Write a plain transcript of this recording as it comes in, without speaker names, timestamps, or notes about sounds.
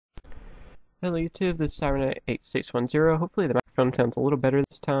Hello YouTube, this is CyberKnight8610. Hopefully the microphone sounds a little better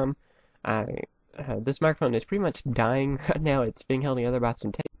this time. I This microphone is pretty much dying right now. It's being held together by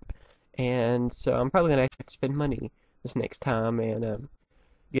some tape, and so I'm probably gonna have to spend money this next time and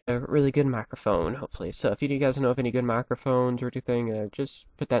get a really good microphone, hopefully. So if you guys know of any good microphones or anything, just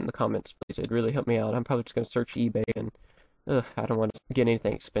put that in the comments, please. It'd really help me out. I'm probably just gonna search eBay and I don't want to get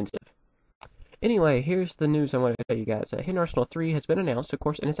anything expensive. Anyway, here's the news I wanted to tell you guys. Hidden Arsenal 3 has been announced, of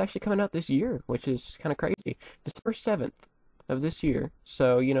course, and it's actually coming out this year, which is kind of crazy. December 7th of this year.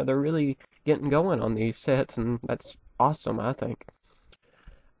 So, they're really getting going on these sets, and that's awesome, I think.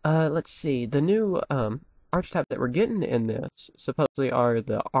 Let's see. The new archetypes that we're getting in this supposedly are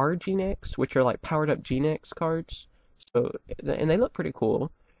the RGNX, which are like powered up GNX cards. So, and they look pretty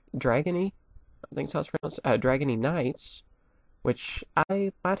cool. Dragony, I think that's how it's pronounced. Dragony Knights, which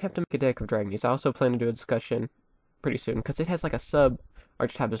I might have to make a deck of Dragonies. I also plan to do a discussion pretty soon, because it has like a sub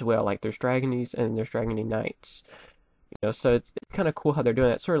archetype as well. Like there's Dragonies and there's Dragony Knights. So it's kind of cool how they're doing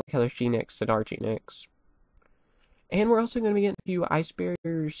that. Sort of like how there's GNX and RGNX. And we're also going to be getting a few Ice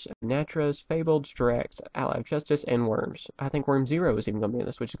Barriers, Natras, Fabled, Drax, Ally of Justice, and Worms. I think Worm Zero is even going to be in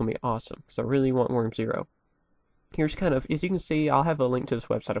this, which is going to be awesome, because I really want Worm Zero. Here's kind of, as you can see, I'll have a link to this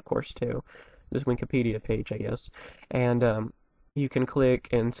website, of course, too. This Wikipedia page, I guess. And you can click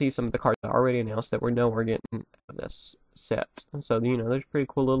and see some of the cards I already announced that we know we're getting out of this set. So, there's a pretty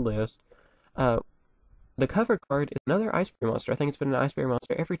cool little list. The cover card is another Ice Bear monster. I think it's been an Ice Bear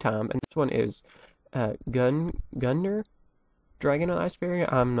monster every time, and this one is Gunner Dragon Ice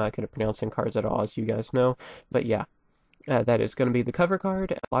Bear. I'm not good at pronouncing cards at all, as you guys know, but yeah, that is going to be the cover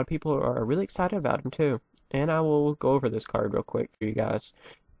card. A lot of people are really excited about him too, and I will go over this card real quick for you guys.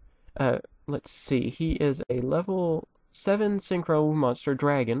 Let's see. He is a level 7 Synchro Monster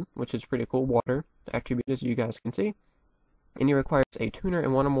Dragon, which is pretty cool. Water attribute, as you guys can see. And he requires a tuner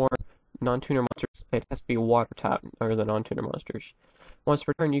and one or more non-tuner monsters. It has to be water type, or the non-tuner monsters. Once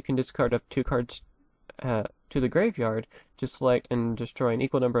per turn, you can discard up 2 cards to the graveyard to select and destroy an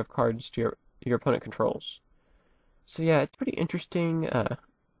equal number of cards to your opponent controls. So yeah, it's pretty interesting.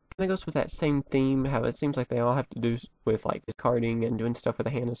 Kind of goes with that same theme, how it seems like they all have to do with like discarding and doing stuff with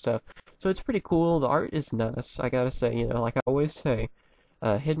the hand and stuff. So it's pretty cool. The art is nice, I gotta say. Like I always say,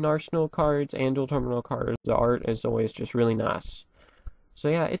 Hidden Arsenal cards and Dual Terminal cards, the art is always just really nice. So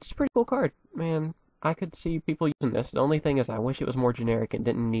yeah, it's a pretty cool card. Man, I could see people using this. The only thing is I wish it was more generic and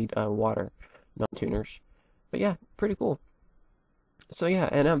didn't need water non-tuners. But yeah, pretty cool. So yeah,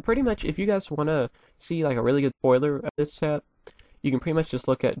 and pretty much if you guys want to see like a really good spoiler of this set, you can pretty much just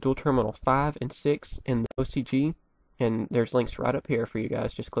look at Dual Terminal 5 and 6 in the OCG, and there's links right up here for you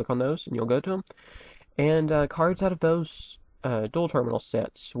guys. Just click on those and you'll go to them. And cards out of those Dual Terminal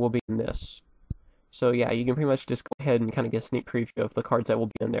sets will be in this. So yeah, you can pretty much just go ahead and kind of get a sneak preview of the cards that will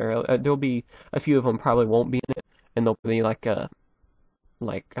be in there. There'll be a few of them probably won't be in it, and they'll be like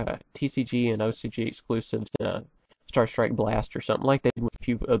TCG and OCG exclusives in a Star Strike Blast or something like they did with a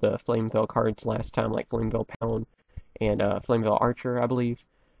few of the Flamevale cards last time, like Flamevale Pound and Flamevale Archer, I believe.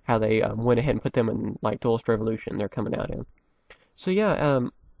 How they went ahead and put them in like Duelist Revolution. They're coming out in. So yeah,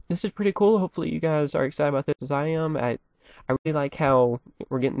 this is pretty cool. Hopefully you guys are excited about this as I am. I really like how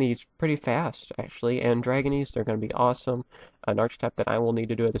we're getting these pretty fast, actually. And Dragonies, they're going to be awesome. An archetype that I will need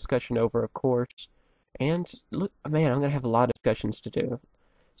to do a discussion over, of course. And look, man, I'm going to have a lot of discussions to do.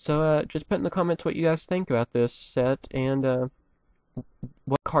 So just put in the comments what you guys think about this set and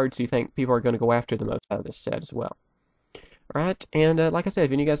what cards you think people are going to go after the most out of this set as well. Alright, and like I said,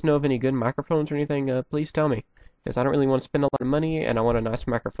 if any of you guys know of any good microphones or anything, please tell me. Because I don't really want to spend a lot of money, and I want a nice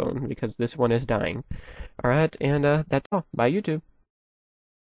microphone, because this one is dying. Alright, and that's all. Bye, YouTube.